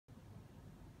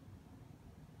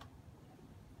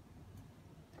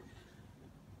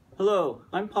Hello,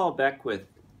 I'm Paul Beckwith.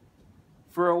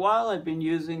 For a while I've been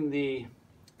using the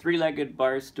three-legged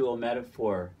barstool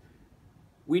metaphor.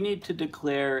 We need to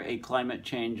declare a climate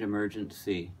change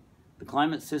emergency. The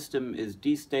climate system is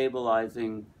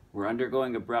destabilizing. We're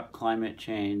undergoing abrupt climate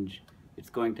change. It's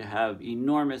going to have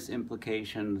enormous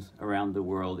implications around the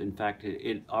world. In fact,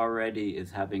 it already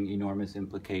is having enormous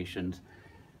implications.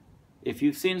 If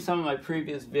you've seen some of my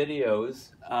previous videos,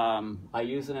 I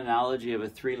use an analogy of a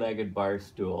three-legged bar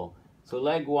stool. So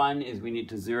leg one is we need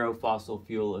to zero fossil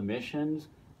fuel emissions.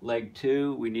 Leg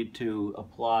two, we need to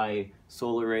apply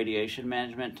solar radiation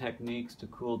management techniques to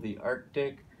cool the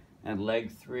Arctic. And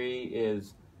leg three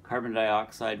is carbon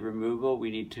dioxide removal. We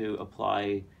need to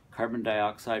apply carbon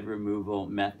dioxide removal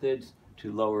methods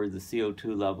to lower the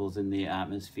CO2 levels in the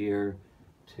atmosphere,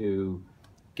 to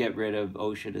get rid of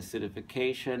ocean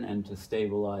acidification, and to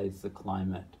stabilize the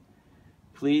climate.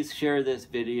 Please share this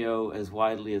video as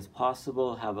widely as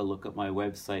possible. Have a look at my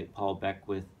website,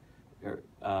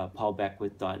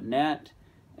 paulbeckwith.net,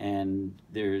 and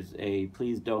there's a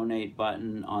please donate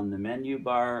button on the menu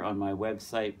bar on my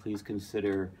website. Please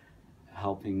consider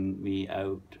helping me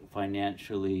out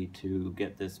financially to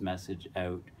get this message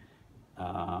out.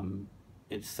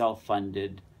 It's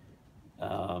self-funded,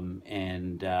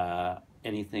 and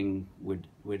anything would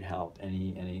help.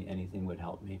 Anything would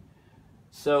help me.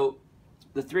 So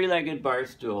the three-legged bar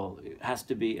stool has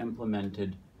to be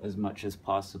implemented as much as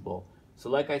possible. So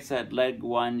like I said, leg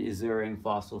one is zeroing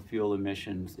fossil fuel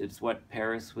emissions. It's what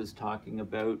Paris was talking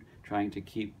about, trying to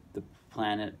keep the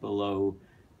planet below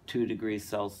 2 degrees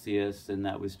Celsius, and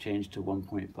that was changed to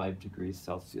 1.5 degrees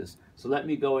Celsius. So let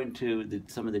me go into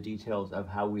some of the details of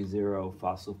how we zero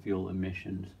fossil fuel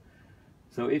emissions.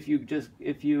 So if you just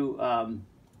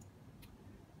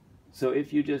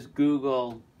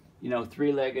Google,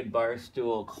 three-legged bar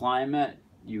stool climate,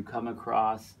 you come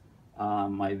across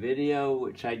my video,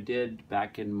 which I did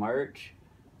back in March.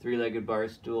 Three-legged bar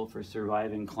stool for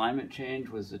surviving climate change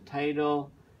was the title.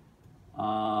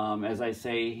 As I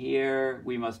say here,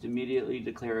 we must immediately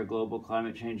declare a global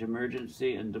climate change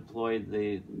emergency and deploy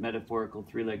the metaphorical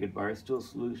three-legged bar stool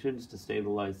solutions to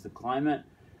stabilize the climate.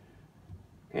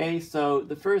 Okay, so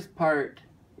the first part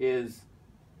is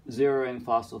zeroing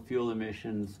fossil fuel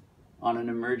emissions on an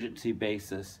emergency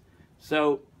basis.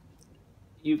 So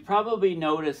you've probably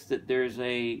noticed that there's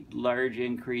a large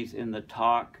increase in the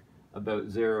talk about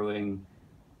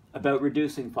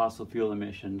reducing fossil fuel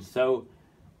emissions. So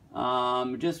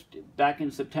just back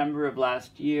in September of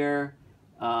last year,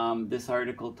 this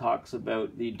article talks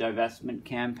about the divestment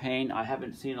campaign. I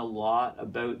haven't seen a lot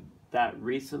about that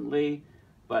recently,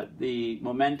 but the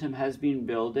momentum has been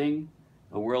building,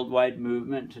 a worldwide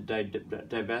movement to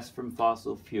divest from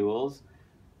fossil fuels.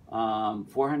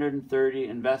 430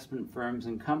 investment firms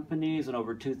and companies and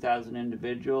over 2,000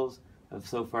 individuals have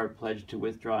so far pledged to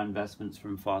withdraw investments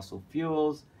from fossil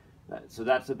fuels. So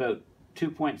that's about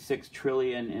 2.6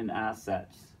 trillion in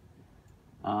assets.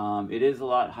 It is a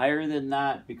lot higher than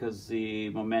that because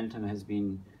the momentum has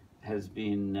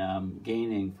been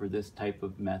gaining for this type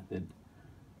of method.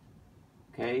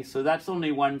 Okay, so that's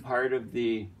only one part of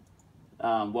the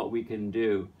what we can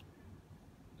do.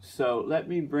 So let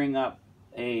me bring up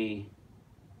a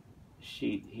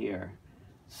sheet here.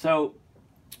 So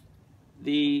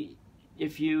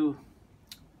if you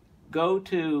go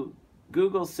to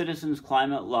Google Citizens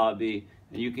Climate Lobby,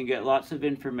 and you can get lots of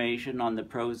information on the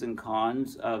pros and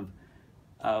cons of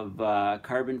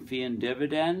carbon fee and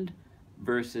dividend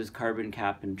versus carbon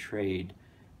cap and trade.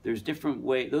 There's different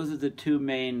ways. Those are the two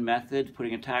main methods: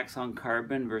 putting a tax on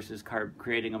carbon versus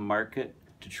creating a market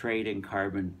to trade in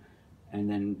carbon, and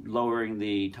then lowering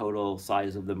the total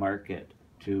size of the market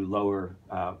to lower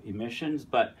emissions.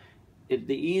 But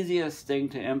the easiest thing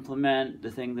to implement, the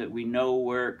thing that we know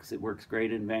works, it works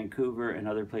great in Vancouver and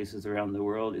other places around the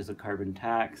world, is a carbon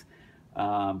tax.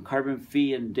 Carbon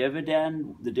fee and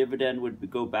dividend, the dividend would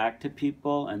go back to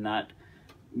people, and that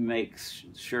makes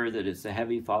sure that it's the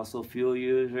heavy fossil fuel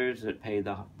users that pay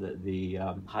the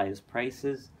highest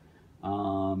prices.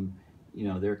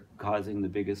 They're causing the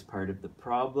biggest part of the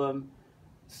problem.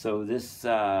 So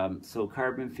so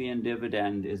carbon fee and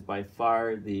dividend is by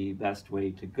far the best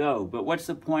way to go. But what's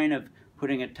the point of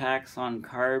putting a tax on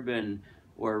carbon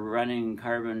or running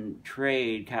carbon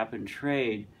trade, cap and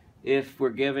trade, if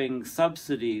we're giving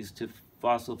subsidies to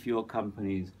fossil fuel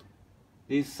companies?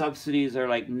 These subsidies are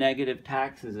like negative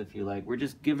taxes, if you like. We're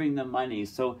just giving them money.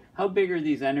 So how big are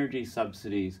these energy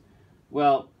subsidies?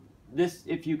 Well,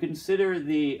 if you consider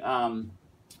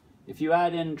if you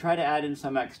try to add in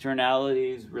some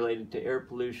externalities related to air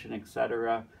pollution,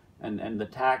 etc., and the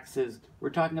taxes, we're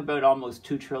talking about almost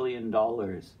 $2 trillion.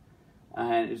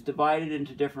 and it's divided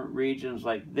into different regions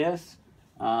like this.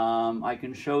 I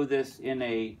can show this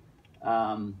in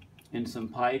some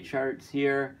pie charts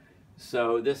here.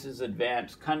 So this is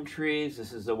advanced countries.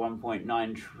 This is a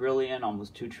 1.9 trillion,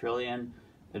 almost 2 trillion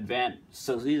advanced.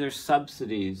 So these are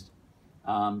subsidies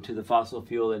to the fossil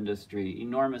fuel industry,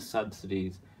 enormous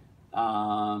subsidies.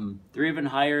 They're even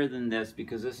higher than this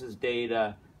because this is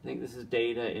data, I think this is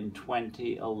data in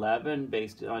 2011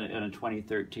 based on a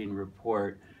 2013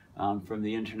 report from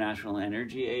the International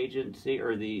Energy Agency,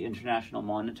 or the International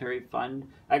Monetary Fund.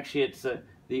 Actually, it's the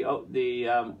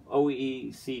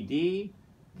OECD,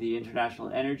 the International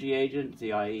Energy Agency,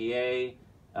 the IEA,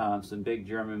 some big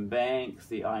German banks,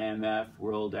 the IMF,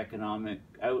 World Economic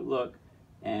Outlook,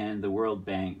 and the World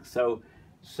Bank. So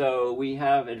we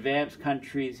have advanced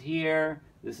countries here.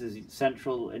 This is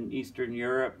Central and Eastern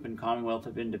Europe and Commonwealth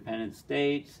of Independent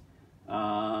States.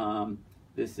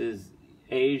 This is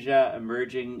Asia,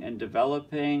 emerging and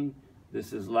developing.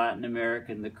 This is Latin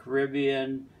America and the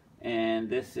Caribbean. And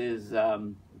this is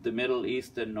the Middle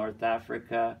East and North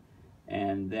Africa.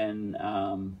 And then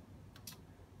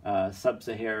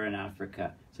Sub-Saharan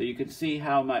Africa. So you can see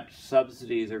how much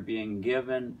subsidies are being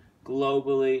given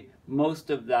globally.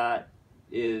 Most of that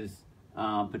is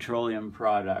petroleum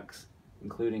products,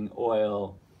 including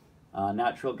oil.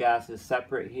 Natural gas is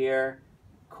separate here,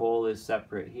 coal is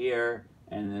separate here,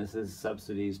 and this is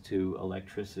subsidies to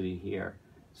electricity here.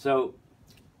 So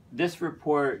this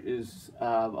report is,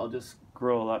 I'll just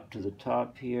scroll up to the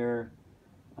top here,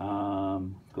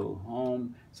 go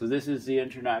home. So this is the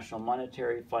International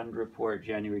Monetary Fund report,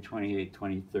 January 28,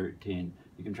 2013.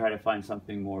 You can try to find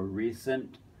something more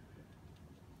recent.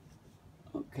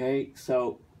 Okay,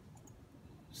 so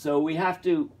we have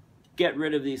to get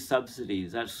rid of these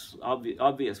subsidies. That's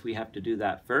obvious. We have to do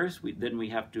that first. Then we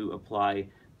have to apply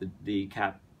the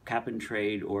cap and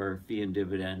trade, or fee and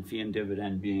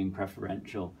dividend being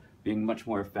preferential, being much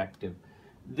more effective.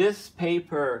 This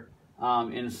paper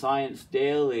in Science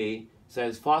Daily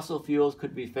says fossil fuels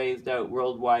could be phased out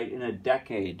worldwide in a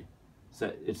decade.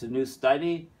 So it's a new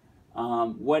study.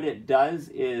 What it does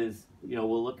is,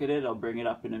 we'll look at it, I'll bring it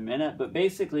up in a minute, but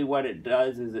basically what it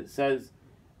does is it says,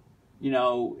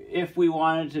 if we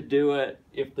wanted to do it,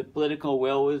 if the political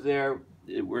will was there,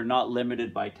 we're not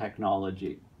limited by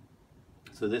technology.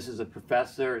 So this is a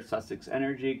professor at Sussex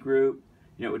Energy Group.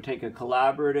 It would take a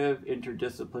collaborative,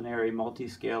 interdisciplinary,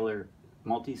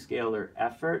 multi-scalar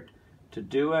effort to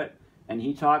do it. And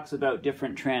he talks about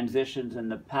different transitions in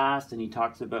the past, and he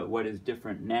talks about what is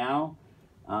different now.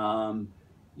 Some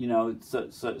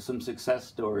success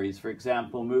stories. For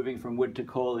example, moving from wood to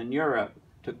coal in Europe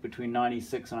took between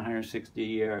 96 and 160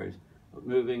 years.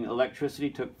 Moving electricity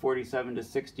took 47 to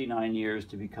 69 years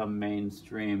to become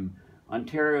mainstream.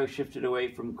 Ontario shifted away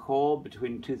from coal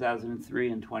between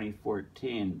 2003 and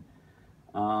 2014.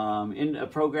 In a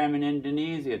program in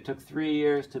Indonesia, it took 3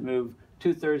 years to move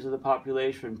 2/3 of the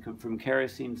population from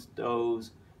kerosene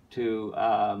stoves to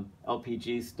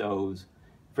LPG stoves.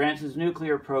 France's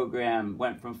nuclear program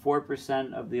went from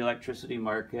 4% of the electricity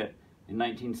market in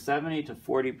 1970 to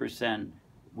 40%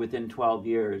 within 12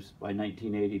 years by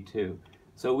 1982.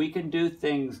 So we can do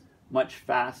things much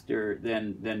faster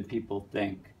than people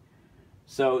think.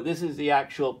 So this is the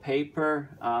actual paper,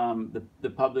 the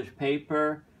published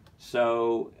paper.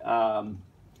 So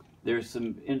there's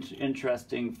some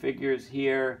interesting figures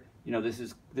here. This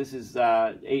is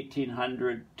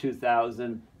 1800,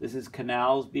 2000. This is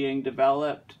canals being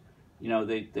developed.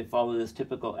 They follow this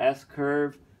typical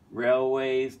S-curve.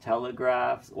 Railways,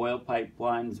 telegraphs, oil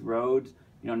pipelines, roads.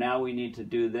 Now we need to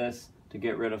do this to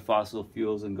get rid of fossil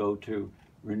fuels and go to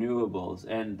renewables.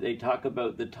 And they talk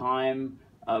about the time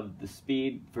of the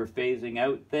speed for phasing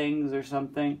out things or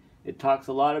something. It talks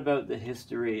a lot about the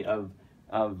history of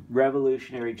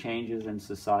revolutionary changes in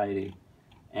society.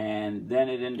 And then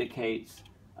it indicates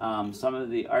some of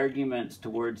the arguments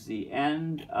towards the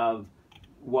end of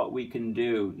what we can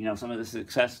do. Some of the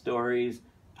success stories,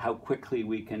 how quickly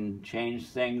we can change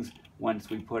things once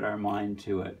we put our mind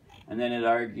to it. And then it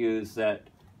argues that,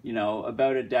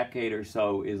 about a decade or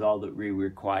so is all that we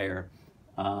require.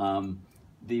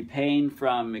 The pain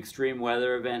from extreme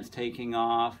weather events taking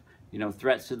off,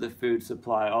 threats to the food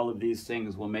supply, all of these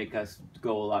things will make us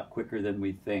go a lot quicker than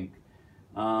we think.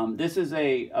 This is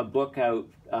a book out,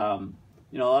 a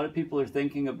lot of people are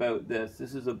thinking about this.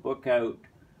 This is a book out,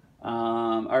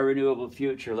 Our Renewable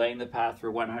Future, Laying the Path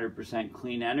for 100%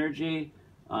 Clean Energy.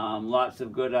 Lots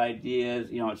of good ideas.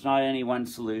 It's not any one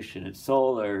solution. It's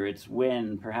solar, it's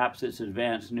wind, perhaps it's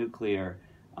advanced nuclear,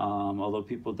 although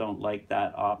people don't like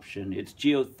that option. It's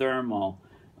geothermal,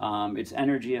 it's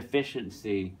energy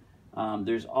efficiency,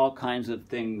 There's all kinds of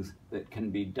things that can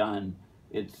be done.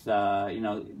 It's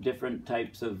different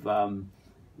types of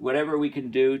whatever we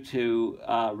can do to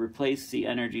replace the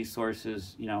energy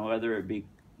sources. Whether it be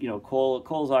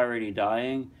coal's already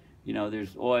dying.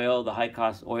 There's oil. The high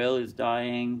cost oil is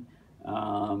dying.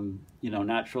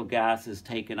 Natural gas has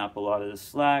taken up a lot of the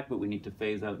slack, but we need to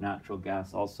phase out natural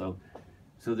gas also.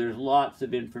 So there's lots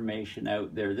of information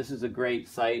out there. This is a great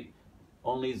site,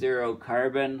 Only Zero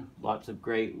Carbon, lots of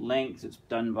great links. It's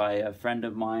done by a friend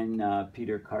of mine,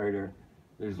 Peter Carter.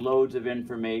 There's loads of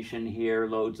information here,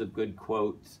 loads of good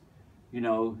quotes.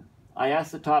 I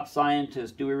asked the top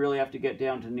scientists, do we really have to get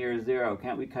down to near zero?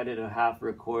 Can't we cut it a half or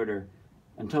a quarter?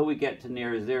 Until we get to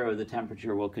near zero, the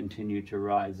temperature will continue to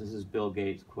rise. This is Bill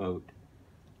Gates' quote.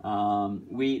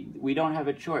 We don't have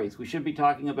a choice. We should be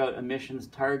talking about emissions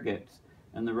targets,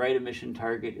 and the right emission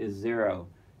target is 0,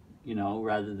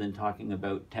 rather than talking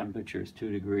about temperatures,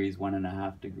 2 degrees,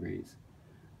 1.5 degrees.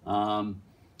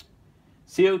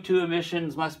 CO2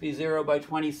 emissions must be 0 by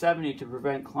 2070 to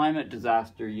prevent climate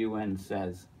disaster, UN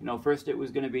says. First it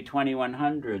was going to be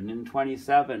 2100, and in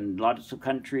 27, lots of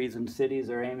countries and cities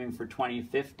are aiming for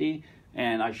 2050,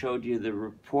 and I showed you the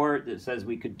report that says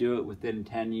we could do it within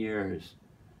 10 years.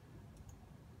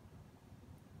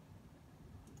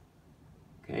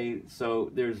 Okay, so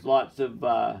there's lots of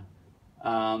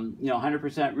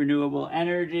 100% renewable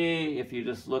energy. If you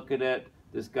just look at it,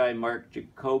 this guy Mark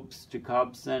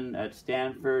Jacobson at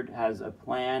Stanford has a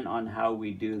plan on how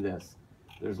we do this.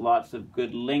 There's lots of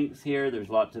good links here. There's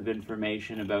lots of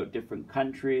information about different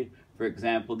countries. For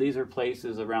example, these are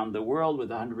places around the world with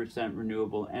 100%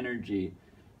 renewable energy.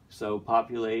 So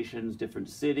populations, different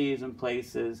cities and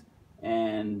places.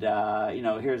 And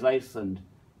here's Iceland.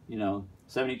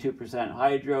 72%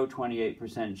 hydro, 28%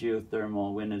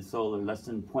 geothermal, wind and solar, less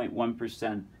than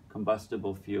 0.1%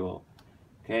 combustible fuel.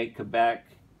 Okay, Quebec,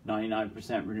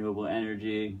 99% renewable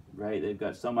energy, right? They've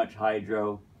got so much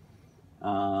hydro.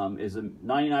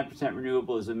 99%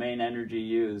 renewable is the main energy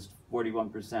used,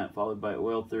 41%, followed by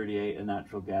oil 38 and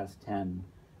natural gas 10.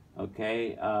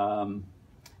 Okay,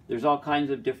 there's all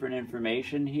kinds of different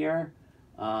information here.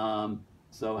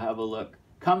 So have a look.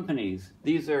 Companies,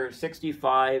 these are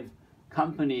 65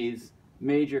 companies,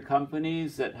 major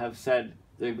companies that have said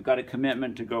they've got a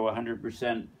commitment to go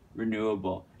 100%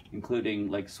 renewable,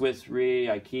 including like Swiss Re,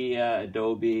 IKEA,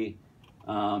 Adobe,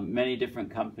 many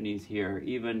different companies here,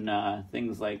 even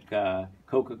things like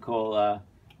Coca-Cola,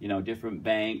 different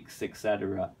banks,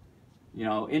 etc.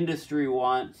 Industry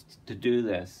wants to do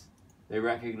this. They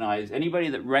recognize, anybody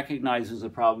that recognizes a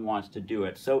problem wants to do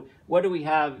it. So what do we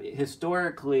have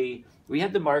historically? We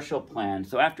had the Marshall Plan.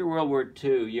 So after World War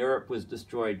II, Europe was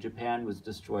destroyed, Japan was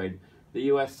destroyed. The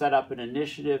US set up an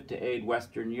initiative to aid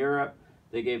Western Europe.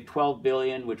 They gave $12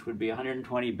 billion, which would be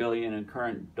 $120 billion in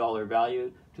current dollar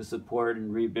value, to support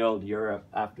and rebuild Europe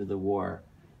after the war.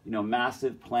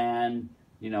 Massive plan.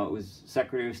 It was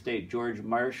Secretary of State George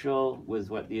Marshall was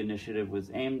what the initiative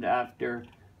was aimed after.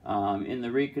 In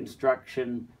the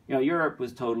Reconstruction, Europe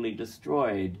was totally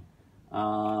destroyed.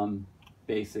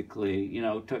 Basically,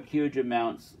 took huge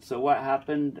amounts. So what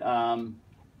happened?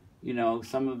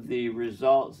 Some of the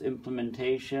results,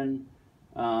 implementation.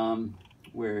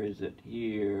 Where is it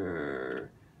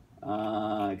here?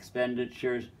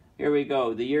 Expenditures. Here we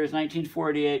go. The years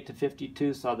 1948 to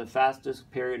 52 saw the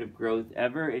fastest period of growth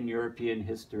ever in European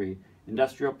history.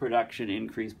 Industrial production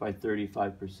increased by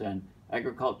 35%.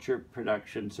 Agriculture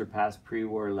production surpassed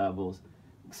pre-war levels,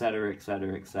 etc.,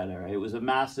 etc., etc. It was a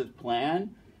massive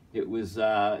plan. It was,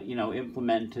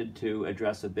 implemented to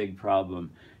address a big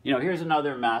problem. Here's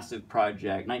another massive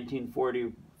project. From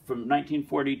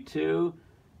 1942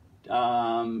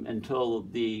 until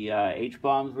the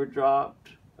H-bombs were dropped,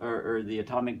 or the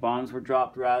atomic bombs were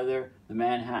dropped, rather. The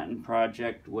Manhattan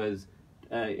Project was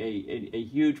a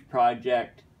huge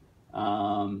project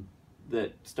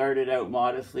that started out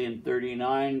modestly in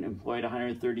 '39, employed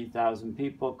 130,000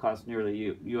 people, cost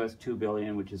nearly US $2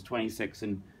 billion, which is 26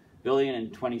 billion in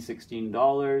 2016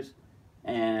 dollars,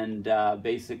 and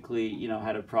basically,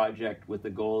 had a project with the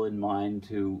goal in mind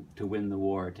to win the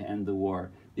war, to end the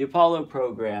war. The Apollo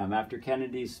program, after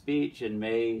Kennedy's speech in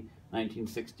May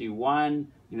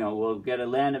 1961, we'll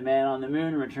land a man on the moon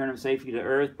and return him safely to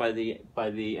Earth by the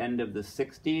end of the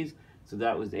 60s. So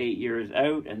that was 8 years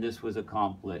out, and this was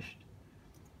accomplished.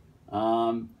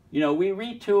 We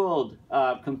retooled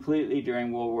completely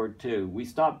during World War II. We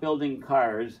stopped building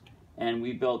cars, and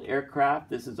we built aircraft.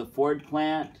 This is a Ford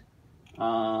plant.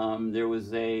 There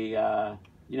was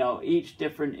each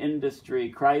different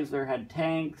industry. Chrysler had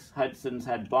tanks, Hudson's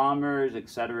had bombers,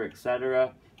 etc.,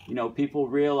 etc. People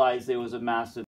realized there was a massive